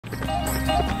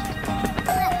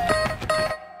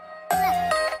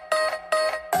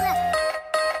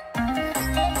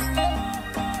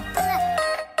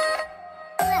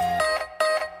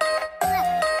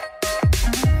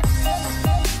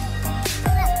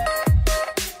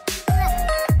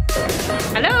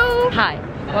Hi,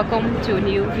 welcome to a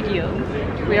new video.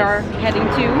 We are heading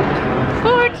to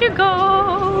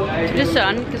Portugal. To the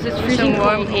sun, because it's freezing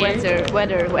warm here.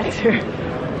 Weather. Ik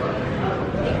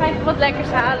ga even wat lekkers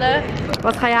halen.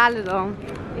 Wat ga je halen dan?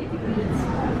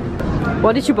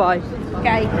 What did you buy?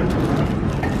 Kijk.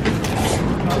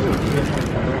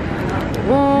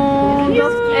 Oh,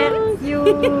 dat is echt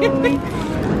cute.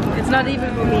 It's not even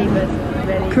for me, but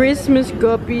very. Christmas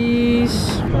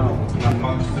guppies.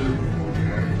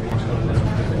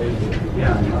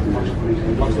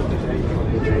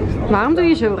 Waarom doe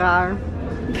je zo raar?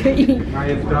 Ik weet niet. Maar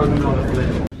je vertrouwt me wel dat het doe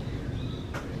je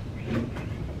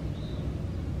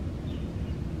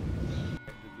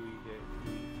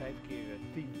 5 keer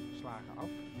 10 slagen af. En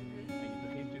je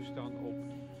begint dus dan op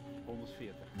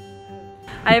 140.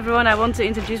 Hi everyone, I want to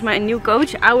introduce my new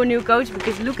coach, our new coach,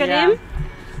 because look at him.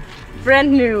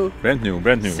 Brand new.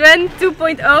 Sven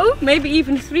 2.0, maybe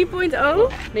even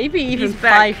 3.0. Maybe even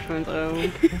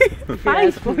 5.0.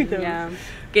 5.0. Yeah.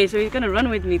 Okay, so he's gonna run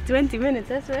with me 20 minutes,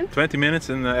 that's Sven? 20 minutes,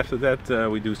 and after that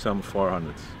we do some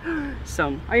 400s.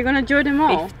 Some. Are you gonna join them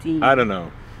all? 15. I don't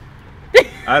know.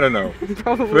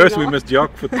 Probably First not. we must jog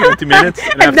for 20 minutes,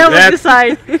 and after then that we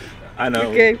decide. I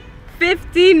know. Okay.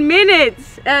 15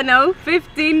 minutes! No,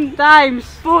 15 times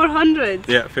 400.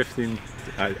 Yeah, 15.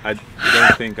 I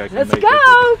don't think I can Let's make go!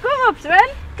 it. Kom op Sven,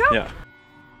 kom! Ja.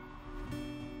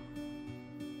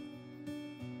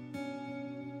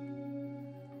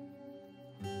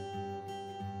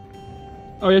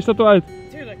 Oh, jij stapt al uit?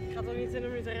 Tuurlijk, ik ga toch niet in een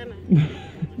minuut rennen.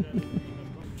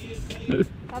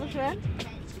 Gaat het Sven?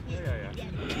 Ja.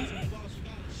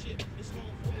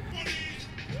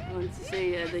 I want to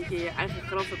say dat je je eigen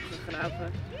graf hebt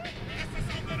gegraven.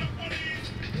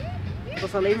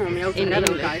 Het was alleen maar om jou te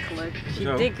redden eigenlijk.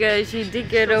 She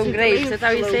dig your own grave, is that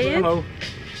how you say it? Hallo.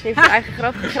 Ze heeft haar eigen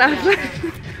graf gegraven.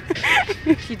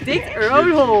 She digged her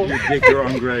own hole. You dig your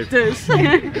own grave. Dus.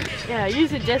 Yeah, you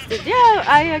suggested,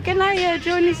 can I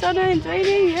join Lisanne in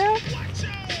training? Yeah.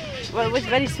 Well, it was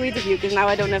very sweet of you, because now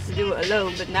I don't have to do it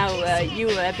alone, but now you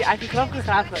have je eigen graf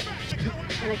gegraven.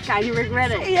 And I kind of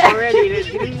regret it already, that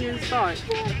you didn't even start.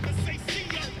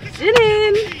 Zin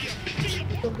in!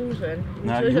 Wat doen ze?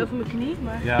 Nou, Sowieso over mijn knie,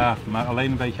 maar... Ja, maar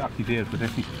alleen een beetje activeren, dat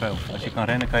heeft niet zoveel. Als je kan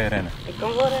rennen, kan je rennen. Ik kan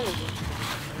wel rennen.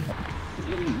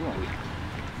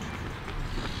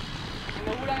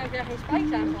 Maar hoe lang heb jij geen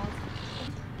spijks aan gehad?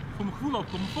 Voor mijn gevoel ook,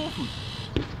 voor mijn voorvoet.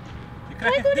 Je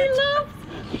Kijk hoe die loopt!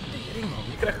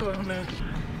 Je krijgt gewoon...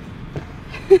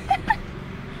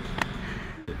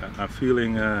 I'm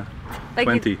feeling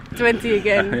 20. 20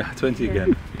 again. Yeah, 20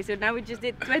 again. So now we just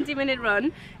did 20-minute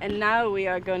run, and now we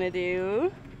are gonna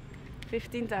do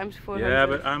 15 times 400. Yeah,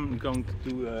 but I'm going to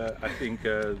do, I think,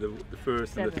 the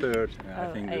first and the third. Oh,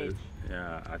 I think 8.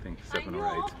 I think 7 or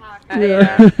 8.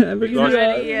 Yeah.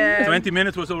 Because 20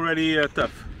 minutes was already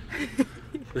tough.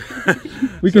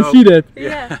 We can see that.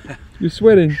 Yeah. You're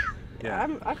sweating. Yeah.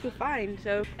 I feel fine.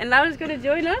 So, and Laura's gonna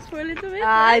join us for a little bit.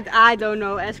 I don't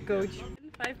know, as coach.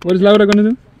 What is Laura gonna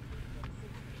do?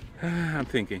 I'm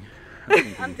thinking.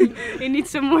 He needs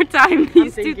some more time.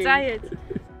 He's too tired.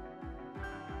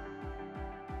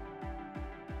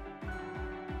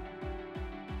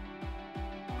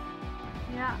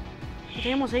 Ja, ik word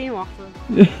helemaal zenuwachtig.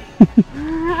 Je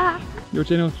wordt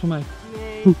zenuwachtig van mij.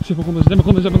 Nee. Oeh, ze begonnen.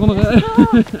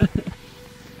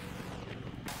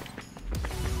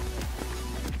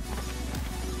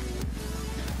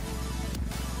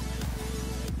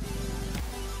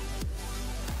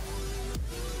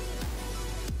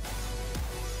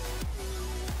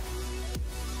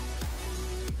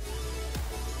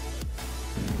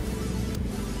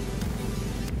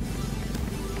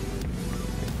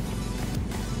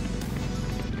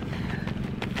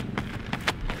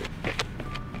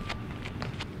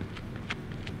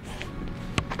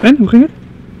 En, hoe ging het?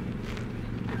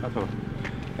 Gaat wel.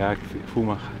 Ja, ik voel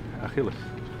me Achilles.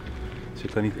 Dus ik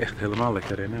kan niet echt helemaal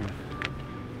lekker rennen. Maar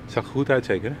het zag er goed uit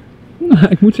zeker hè? Nou,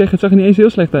 ik moet zeggen, het zag er niet eens heel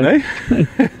slecht uit. Nee?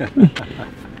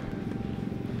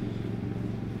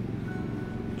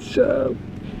 Zo.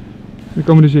 Nu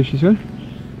komen de zusjes hoor.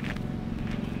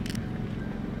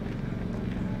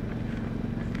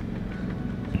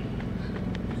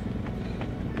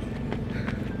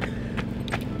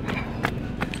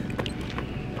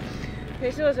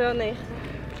 Deze was wel 90.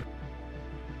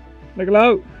 Lekker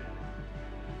lauw.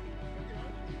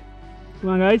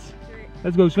 Come on guys.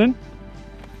 Let's go Sven.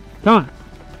 Come on.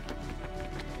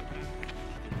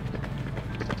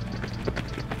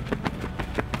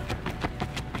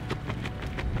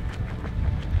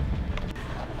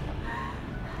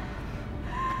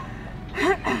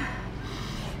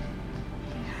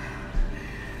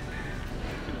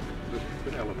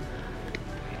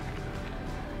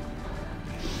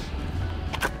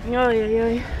 Oei, oei,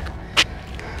 oei.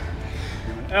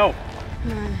 11.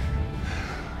 Nee.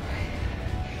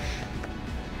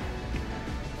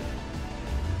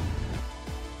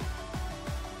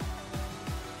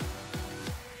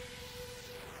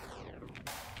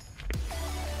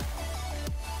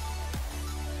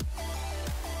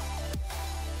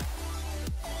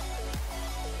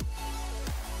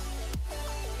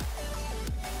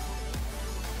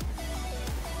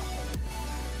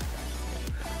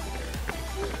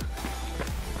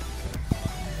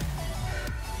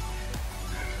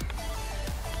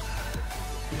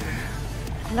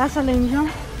 Laat alleen zo.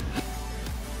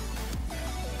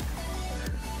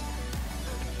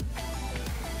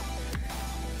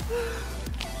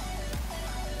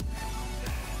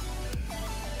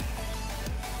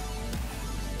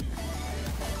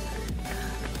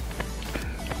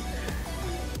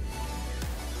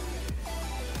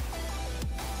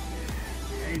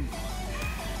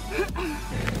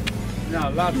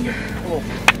 Nou, laatste. Op.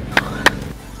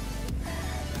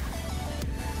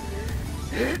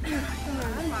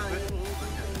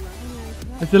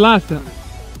 Het is de laatste.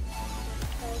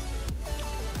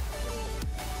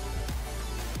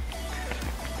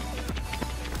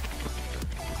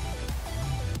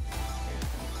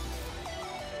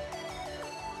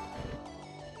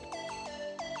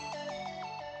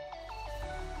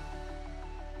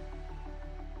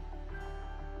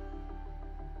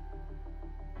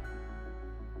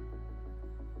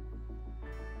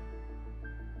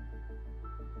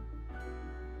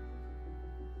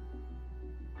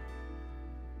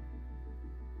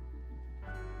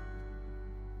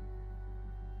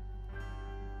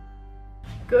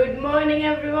 Good morning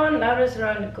everyone. Laura's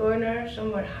around the corner,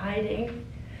 somewhere hiding,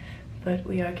 but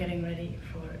we are getting ready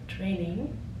for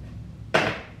training.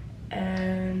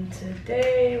 And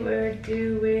today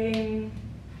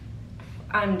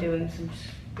I'm doing some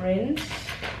sprints.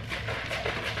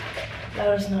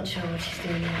 Laura's not sure what she's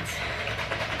doing yet.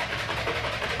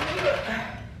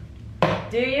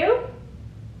 Do you?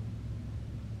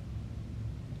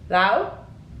 Lau?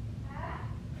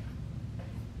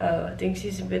 Oh, I think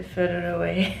she's a bit further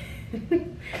away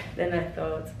than I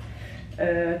thought.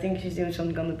 I think she's doing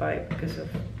something on the bike because of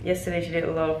yesterday she did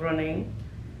a lot of running.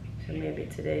 So maybe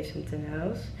today something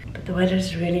else. But the weather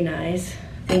is really nice.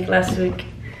 I think last week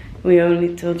we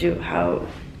only told you how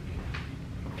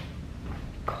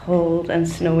cold and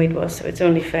snowy it was. So it's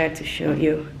only fair to show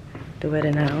you the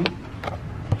weather now.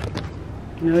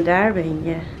 No, daar ben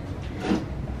je.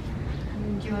 I'm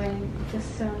enjoying the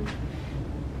sun.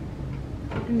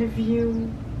 And the view.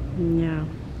 Yeah.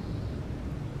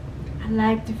 I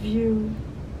like the view.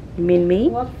 You mean me?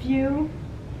 What view?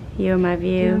 You're my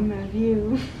view. You're my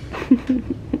view.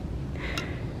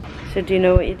 So do you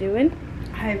know what you're doing?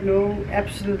 I have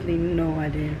absolutely no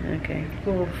idea. Okay.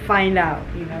 We'll find out,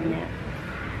 you know. Yeah.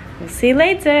 We'll see you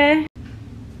later.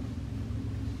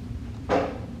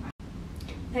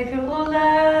 Lekker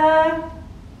rollen.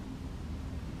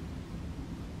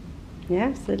 Ja,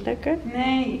 is dat lekker?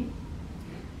 Nee,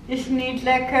 is niet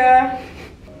lekker.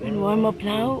 We're in warm up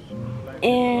now.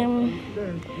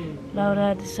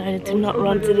 Laura decided to not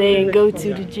run today and go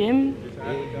to the gym,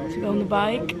 to go on the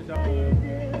bike,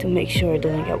 to make sure it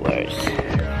doesn't get worse.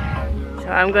 So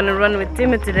I'm gonna run with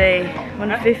Timmy today,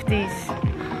 150s.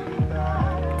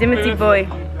 Timothy boy.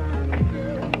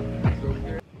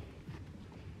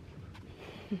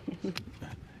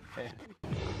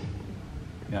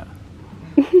 Ja.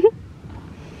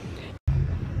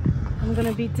 I'm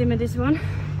gonna beat Tim at this one.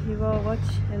 You will watch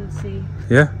and see.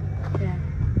 Yeah? Yeah.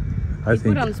 I He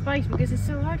think. put on spikes because it's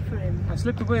so hard for him. I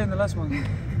slipped away in the last one.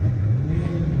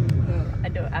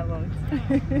 No, I won't.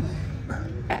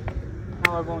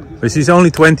 Now I won't. But she's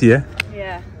only 20, yeah?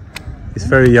 Yeah, He's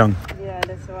very young. yeah,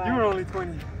 that's why. You were only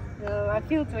 20. No, I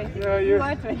feel 20. Yeah, you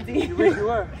are 20. You wish you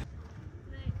were.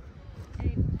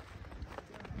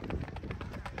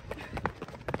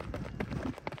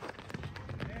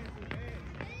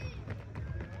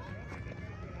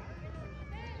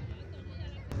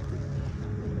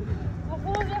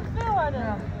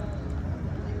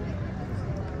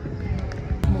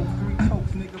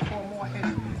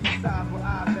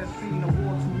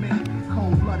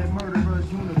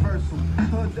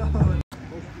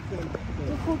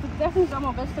 Toen voelt het technisch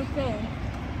allemaal best oké.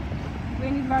 Ik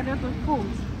weet niet waar dat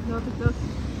komt. Dat ik dat,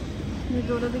 nu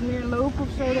doordat ik meer loop of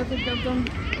zo, dat ik dat dan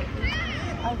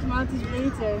automatisch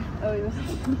beter. Oh, je was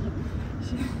wat?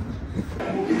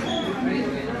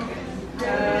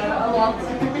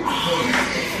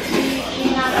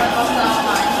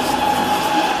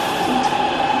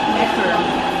 Lekker.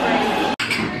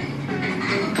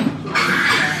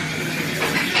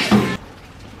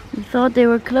 thought they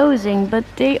were closing, but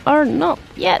they are not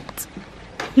yet.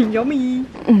 Yummy.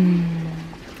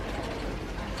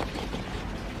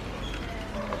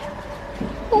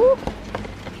 Ooh.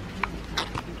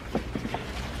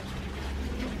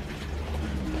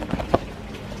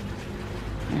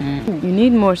 You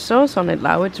need more sauce on it,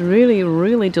 Lau. It's really,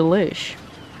 really delish.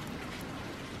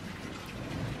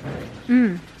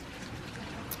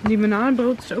 Die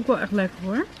bananenbrood is ook wel echt lekker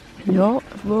hoor. Ja,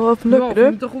 wel even Ja, lekker, vind hè?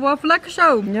 ik toch wel even lekker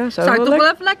zo. Ja, Zou je toch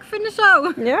wel even lekker vinden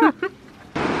zo? Ja.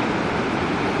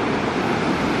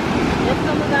 Net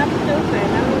kan de water zo ver.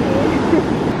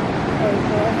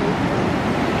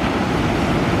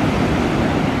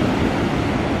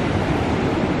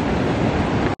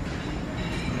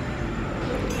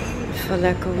 Even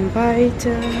lekker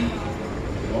ontbijten.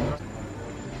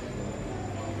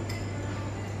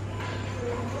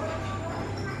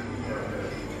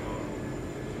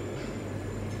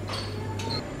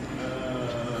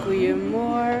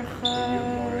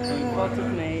 Goedemorgen. Wat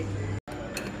of nee?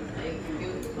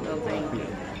 Dat denk ik.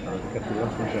 Ik heb er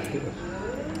last van Achilles.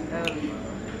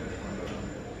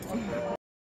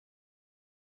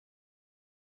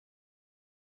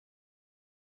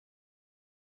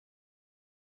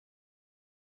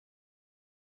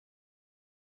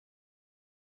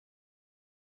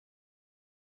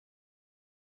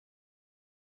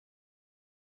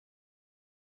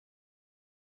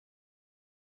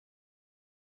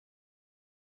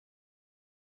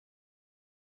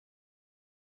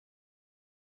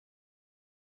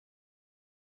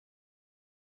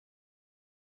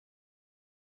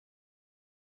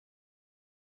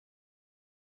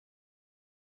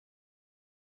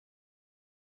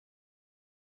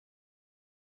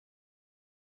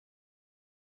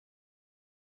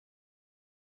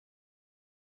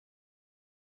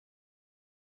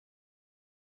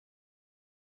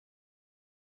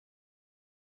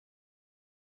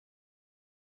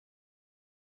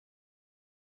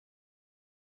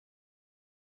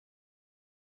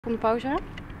 Van de pauze.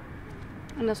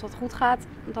 En als dat goed gaat,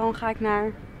 dan ga ik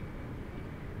naar...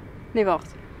 Nee,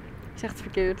 wacht. Ik zeg het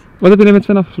verkeerd. Wat heb je net met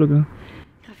Sven afgesproken?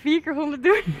 Ik ga 4 keer 100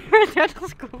 doen in 30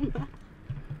 seconden.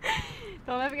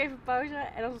 Dan heb ik even pauze.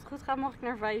 En als het goed gaat, mag ik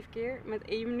naar 5 keer met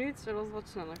 1 minuut, zodat het wat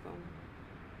sneller kan.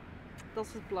 Dat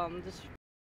is het plan. Dus...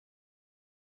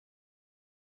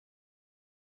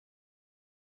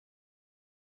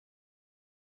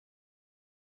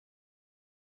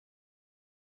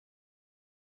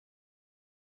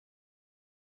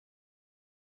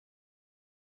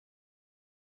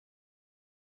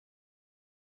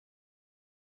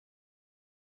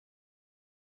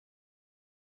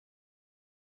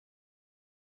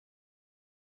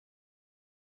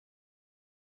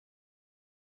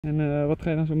 En wat ga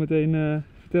je dan zo meteen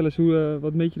vertellen?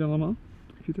 Wat meet je dan allemaal?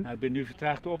 Nou, ik ben nu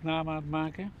vertraagde opname aan het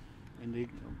maken. En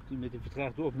met de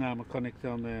vertraagde opname kan ik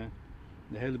dan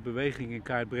de hele beweging in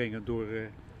kaart brengen door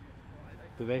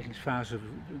bewegingsfase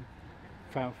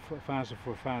fase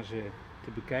voor fase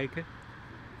te bekijken.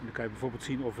 En dan kan je bijvoorbeeld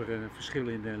zien of er een verschil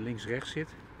in de links-rechts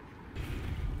zit.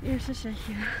 Eerste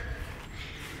setje.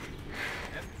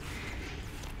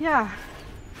 Ja,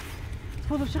 het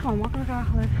voelt op zich wel makkelijk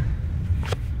eigenlijk.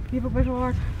 Die heb ook best wel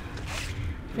hard.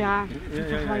 Ja, in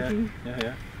vergelijking.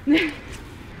 Ja.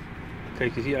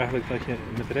 Kijk, je ziet eigenlijk dat je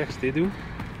met rechts dit doet.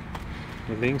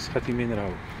 Met links gaat hij minder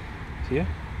houden. Zie je?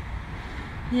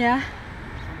 Ja.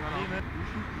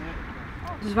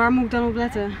 Dus waar moet ik dan op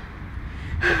letten?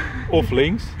 Of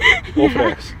links, of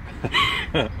rechts.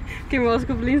 Kijk maar, als ik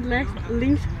op links,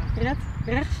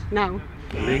 rechts, nou.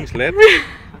 Links, let.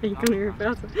 Je kan nu weer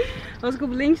praten. Als ik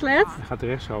op links let, Dan gaat de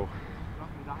rechts hoog.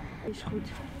 is goed.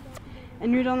 En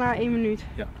nu dan na 1 minuut.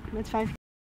 Ja. Met 5.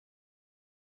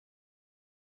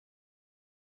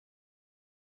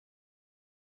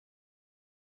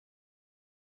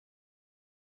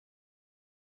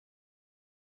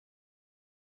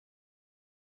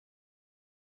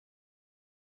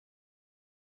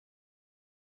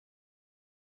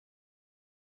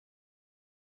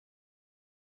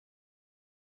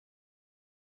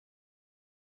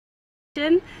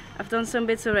 I've done some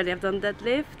bits already. I've done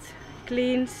deadlift,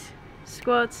 cleans,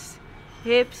 squats,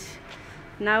 hips.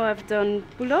 Now I've done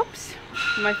pull-ups,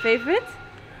 my favorite.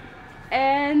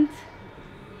 And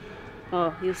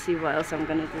oh, you'll see what else I'm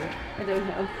gonna do. I don't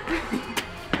know.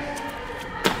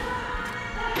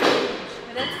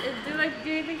 Do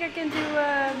you think I can do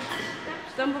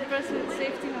dumbbell press with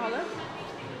 17.5?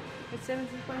 With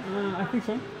 17.5? I think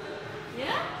so.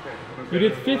 Yeah? You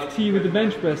did 50 with the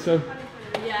bench press, so...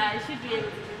 Ja, je should be able to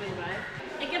do it, right?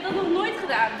 Ik heb dat nog nooit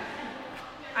gedaan.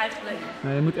 Eigenlijk.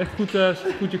 Nee, je moet echt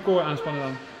goed je core aanspannen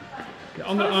dan. De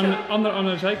andere arm aan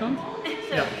de zijkant.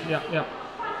 Zo. Ja.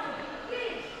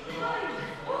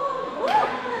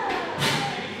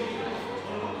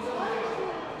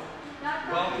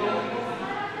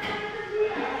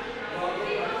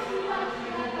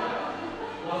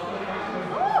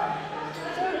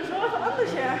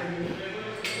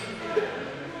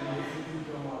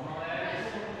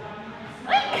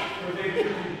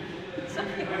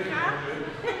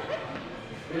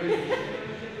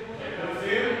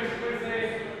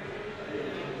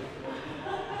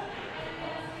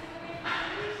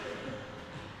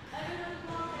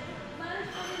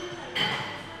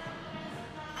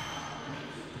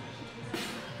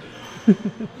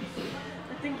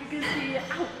 think you can see.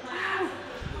 Ow! Ow!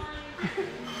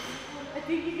 I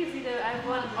think you can see that I have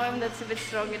one arm that's a bit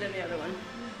stronger than the other one.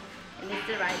 And it's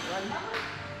the right one.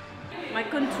 My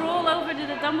control over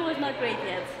the dumbbell is not great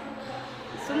yet.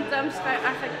 Soms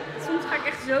ga ik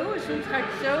echt zo, soms ga ik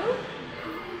zo.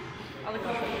 Alle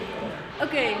kanten.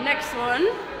 Okay, next one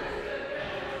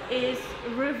is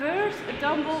reverse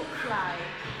dumbbell fly.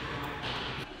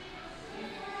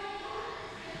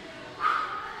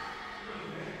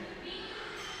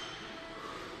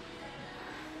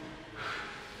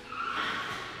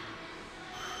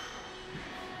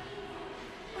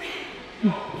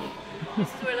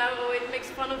 Lisanne Laura always makes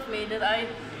fun of me that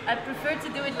I prefer to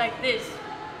do it like this.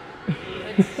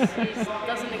 But she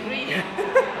doesn't agree.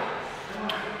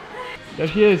 There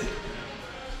she is.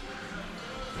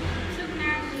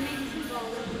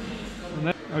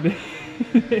 Oh,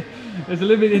 that's a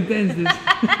little bit intense this.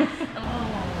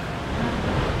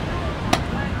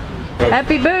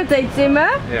 Happy birthday, Timme.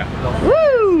 Ja.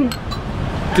 Woo!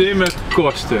 Timme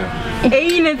Kosten.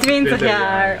 21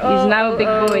 jaar. He's now a big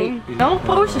boy. Wel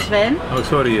proost, Sven. Oh,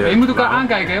 sorry. Je moet elkaar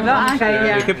aankijken, hè? Wel aankijken,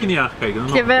 ja. Ik heb je niet aangekeken.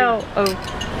 Dan Jawel. Oh.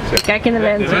 Kijk in de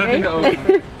lens. In de ogen.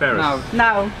 Paris.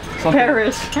 Nou,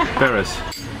 Paris. Paris.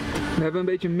 We hebben een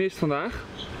beetje mist vandaag.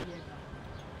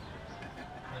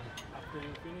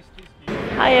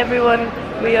 Hi everyone,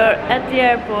 we are at the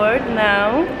airport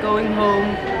now, going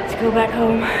home to go back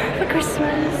home for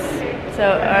Christmas. So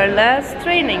our last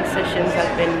training sessions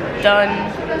have been done,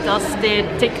 dusted,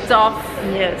 ticked off.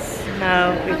 Yes,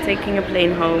 now we're taking a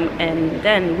plane home and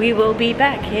then we will be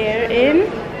back here in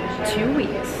 2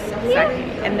 weeks. Exactly.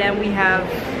 And then we have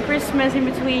Christmas in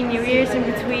between, New Year's in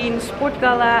between, Sport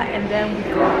Gala, and then we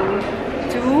go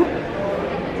to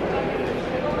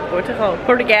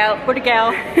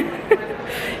Portugal.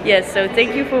 Yes, so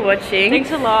thank you for watching.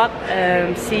 Thanks a lot.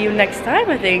 See you next time,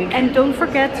 I think. And don't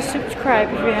forget to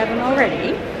subscribe if you haven't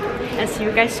already. And see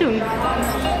you guys soon.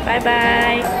 Bye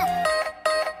bye.